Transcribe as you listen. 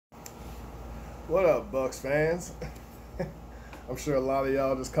What up, Bucks fans? I'm sure a lot of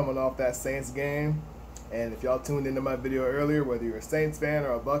y'all just coming off that Saints game. And if y'all tuned into my video earlier, whether you're a Saints fan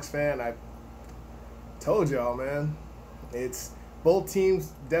or a Bucks fan, I told y'all, man, it's both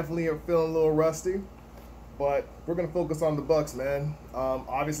teams definitely are feeling a little rusty. But we're gonna focus on the Bucks, man.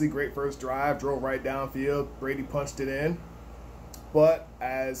 Obviously, great first drive, drove right downfield. Brady punched it in. But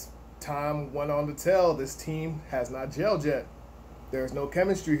as time went on to tell, this team has not gelled yet. There's no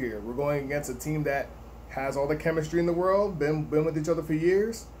chemistry here. We're going against a team that has all the chemistry in the world, been with each other for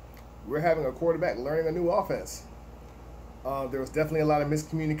years. We're having a quarterback learning a new offense. There was definitely a lot of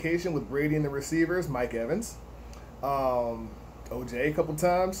miscommunication with Brady and the receivers, Mike Evans, OJ a couple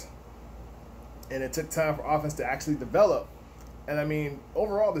times, and it took time for offense to actually develop. And I mean,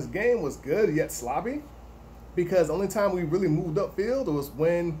 overall, this game was good yet sloppy because the only time we really moved upfield was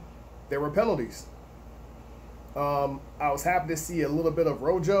when there were penalties. I was happy to see a little bit of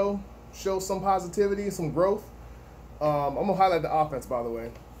Rojo show some positivity, some growth. I'm gonna highlight the offense, by the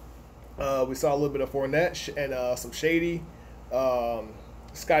way. We saw a little bit of Fournette and some shady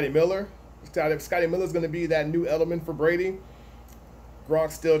Scotty Miller. Scotty Miller's gonna be that new element for Brady.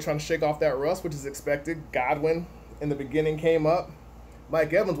 Gronk's still trying to shake off that rust, which is expected. Godwin in the beginning came up.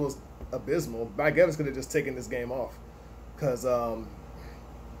 Mike Evans was abysmal. Mike Evans could have just taken this game off because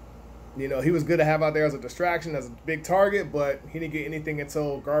he was good to have out there as a distraction, as a big target, but he didn't get anything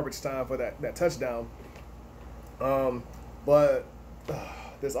until garbage time for that touchdown. But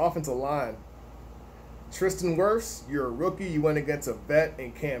this offensive line, Tristan Wirfs, you're a rookie. You went against a vet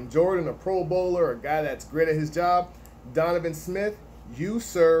in Cam Jordan, a Pro Bowler, a guy that's great at his job. Donovan Smith, you,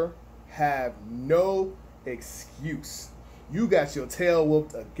 sir, have no excuse. You got your tail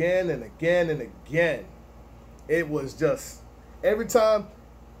whooped again and again and again. It was just every time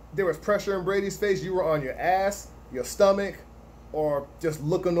there was pressure in Brady's face, you were on your ass, your stomach, or just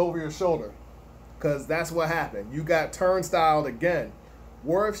looking over your shoulder. Because that's what happened. You got turnstiled again.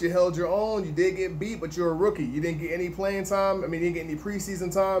 Wirfs, you held your own. You did get beat, but you're a rookie. You didn't get any playing time. You didn't get any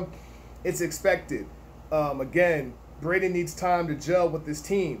preseason time. It's expected. Again, Brady needs time to gel with this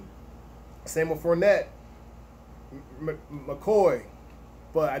team. Same with Fournette, McCoy.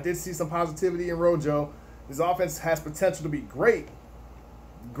 But I did see some positivity in Rojo. This offense has potential to be great.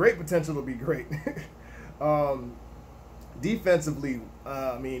 Great potential to be great. Defensively,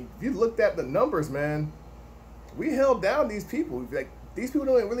 if you looked at the numbers, man, we held down these people. Like, these people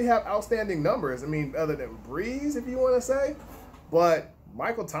don't really have outstanding numbers. Other than Breeze, if you want to say. But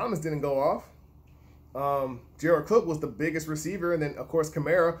Michael Thomas didn't go off. Jared Cook was the biggest receiver, and then, of course,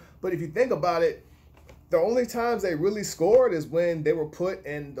 Kamara. But if you think about it, the only times they really scored is when they were put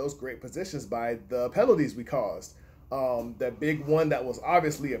in those great positions by the penalties we caused. That big one that was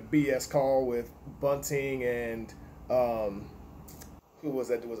obviously a BS call with Bunting and who was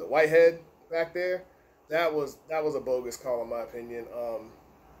that? Was it Whitehead back there? That was a bogus call in my opinion.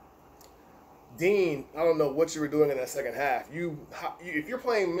 Dean, I don't know what you were doing in that second half. If you're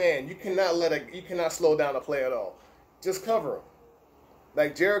playing man, you cannot slow down a play at all. Just cover him.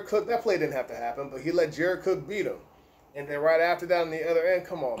 Like Jared Cook, that play didn't have to happen, but he let Jared Cook beat him. And then right after that on the other end,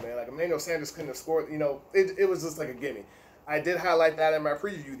 come on, man. Like, Emmanuel Sanders couldn't have scored. It was just like a gimme. I did highlight that in my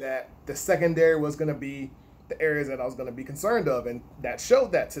preview that the secondary was going to be the areas that I was going to be concerned of, and that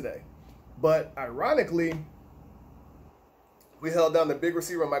showed that today. But ironically, we held down the big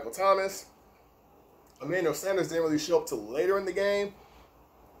receiver, Michael Thomas. Emmanuel Sanders didn't really show up till later in the game.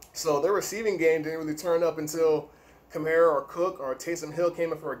 So their receiving game didn't really turn up until Kamara or Cook or Taysom Hill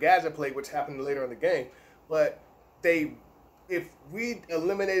came in for a gadget play, which happened later in the game. But if we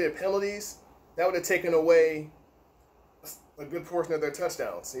eliminated penalties, that would have taken away a good portion of their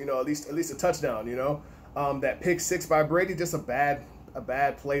touchdowns. At least a touchdown. That pick six by Brady, just a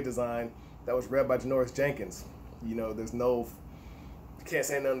bad play design that was read by Janoris Jenkins. You can't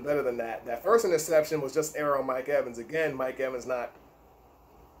say nothing better than that. That first interception was just error on Mike Evans. Again, Mike Evans not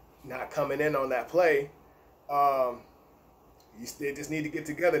coming in on that play. They just need to get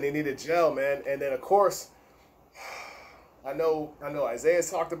together. They need to gel, man. And then of course, I know Isaiah's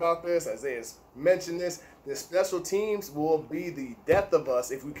talked about this. Isaiah's mentioned this. The special teams will be the death of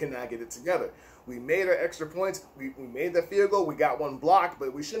us if we cannot get it together. We made our extra points. We made the field goal. We got one blocked,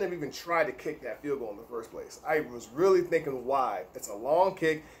 but we shouldn't have even tried to kick that field goal in the first place. I was really thinking, why? It's a long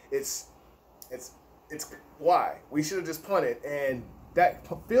kick. It's why? We should have just punted, and that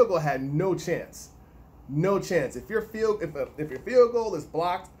field goal had no chance. No chance. If your field goal is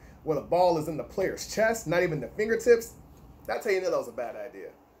blocked where the ball is in the player's chest, not even the fingertips, that's how you know that was a bad idea.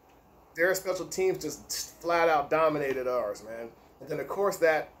 Their special teams just flat out dominated ours, man. And then, of course,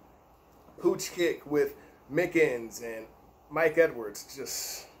 that pooch kick with Mickens and Mike Edwards,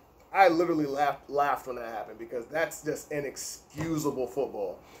 just I literally laughed when that happened because that's just inexcusable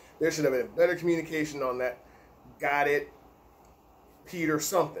football. There should have been better communication on that. Got it, Peter,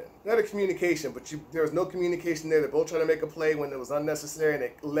 something. Better communication, but there was no communication there. They both tried to make a play when it was unnecessary, and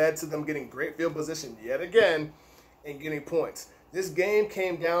it led to them getting great field position yet again and getting points. This game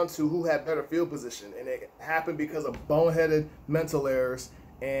came down to who had better field position, and it happened because of boneheaded mental errors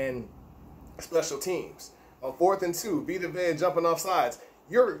and special teams. On 4th and 2, Vita Vea jumping off sides.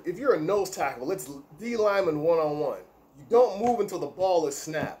 If you're a nose tackle, it's D lineman one-on-one. You don't move until the ball is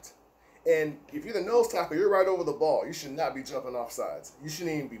snapped. And if you're the nose tackle, you're right over the ball. You should not be jumping off sides. You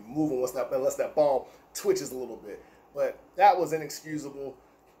shouldn't even be moving unless that ball twitches a little bit. But that was inexcusable.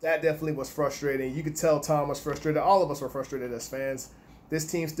 That definitely was frustrating. You could tell Tom was frustrated. All of us were frustrated as fans.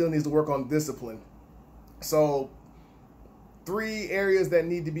 This team still needs to work on discipline. So 3 areas that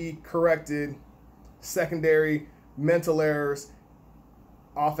need to be corrected: secondary, mental errors,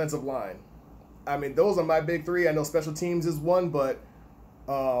 offensive line. I mean, those are my big 3. I know special teams is one, but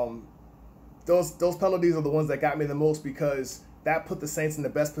those penalties are the ones that got me the most because that put the Saints in the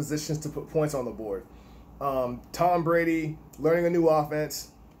best positions to put points on the board. Tom Brady learning a new offense.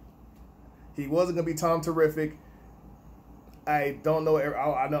 He wasn't going to be Tom Terrific. I don't know.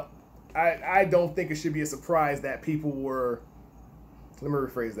 I don't think it should be a surprise that people were. Let me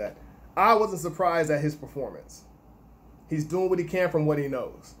rephrase that. I wasn't surprised at his performance. He's doing what he can from what he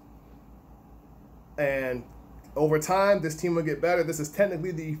knows. And over time, this team will get better. This is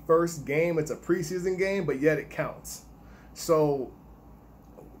technically the first game. It's a preseason game, but yet it counts. So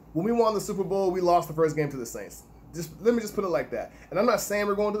when we won the Super Bowl, we lost the first game to the Saints. Let me just put it like that. And I'm not saying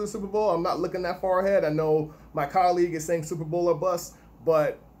we're going to the Super Bowl. I'm not looking that far ahead. I know my colleague is saying Super Bowl or bust,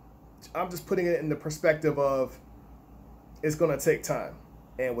 but I'm just putting it in the perspective of it's going to take time.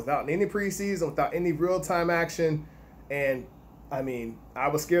 And without any preseason, without any real-time action, and I mean, I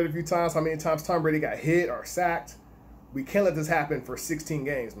was scared a few times how many times Tom Brady got hit or sacked. We can't let this happen for 16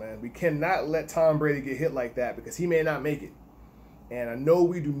 games, man. We cannot let Tom Brady get hit like that because he may not make it. And I know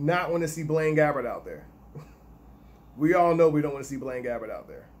we do not want to see Blaine Gabbert out there. We all know we don't want to see Blaine Gabbert out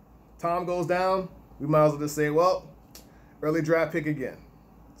there. Tom goes down, we might as well just say, well, early draft pick again.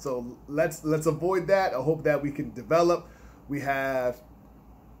 So let's avoid that. I hope that we can develop. We have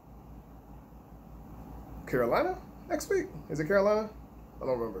Carolina next week. Is it Carolina? I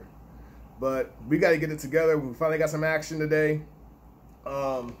don't remember. But we got to get it together. We finally got some action today.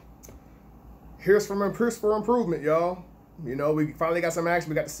 Here's for improvement, y'all. You know, we finally got some action.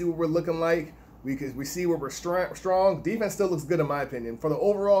 We got to see what we're looking like. We see where we're strong. Defense still looks good in my opinion. For the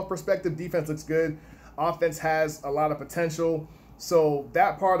overall perspective, defense looks good. Offense has a lot of potential. So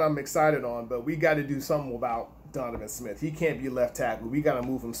that part I'm excited on, but we got to do something about Donovan Smith. He can't be left tackle. We got to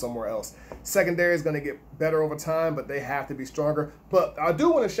move him somewhere else. Secondary is going to get better over time, but they have to be stronger. But I do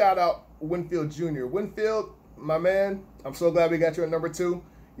want to shout out Winfield Jr. Winfield, my man, I'm so glad we got you at number 2.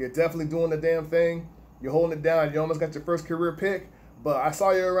 You're definitely doing the damn thing. You're holding it down. You almost got your first career pick. But I saw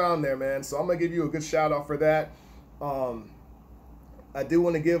you around there, man. So I'm going to give you a good shout-out for that. I do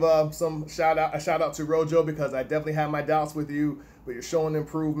want to give a shout-out to Rojo because I definitely had my doubts with you, but you're showing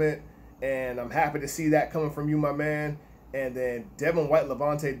improvement, and I'm happy to see that coming from you, my man. And then Devin White,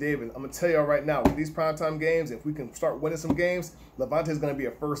 Levante David. I'm going to tell y'all right now, with these primetime games, if we can start winning some games, Levante's going to be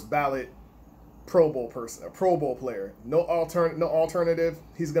a first-ballot Pro Bowl person, a Pro Bowl player. No alternative.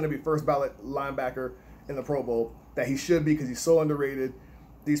 He's going to be first-ballot linebacker in the Pro Bowl. That he should be because he's so underrated.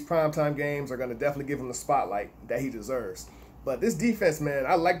 These primetime games are going to definitely give him the spotlight that he deserves. But this defense, man,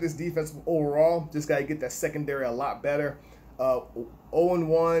 I like this defense overall. Just got to get that secondary a lot better.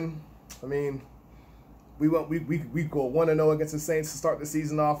 0-1. I mean, we go 1-0 against the Saints to start the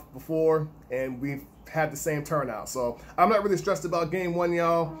season off before, and we've had the same turnout. So I'm not really stressed about game 1,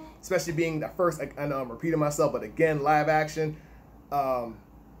 y'all, especially being the first. I know I'm repeating myself, but again, live action. For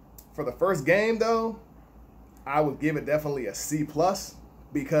the first game, though, I would give it definitely a C+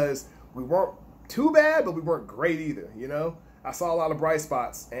 because we weren't too bad, but we weren't great either, you know? I saw a lot of bright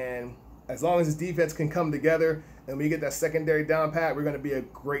spots, and as long as this defense can come together and we get that secondary down pat, we're going to be a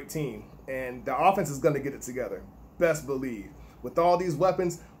great team. And the offense is going to get it together, best believe. With all these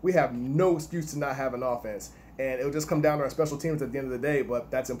weapons, we have no excuse to not have an offense. And it'll just come down to our special teams at the end of the day,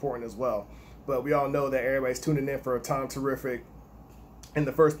 but that's important as well. But we all know that everybody's tuning in for Tom Terrific in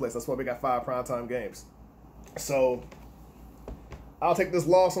the first place. That's why we got 5 primetime games. So I'll take this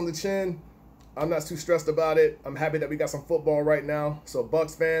loss on the chin. I'm not too stressed about it. I'm happy that we got some football right now. So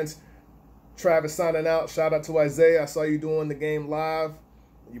Bucs fans, Travis signing out. Shout out to Isaiah. I saw you doing the game live.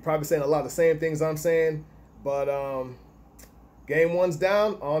 You're probably saying a lot of the same things I'm saying. But game 1's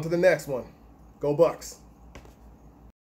down. On to the next one. Go Bucs.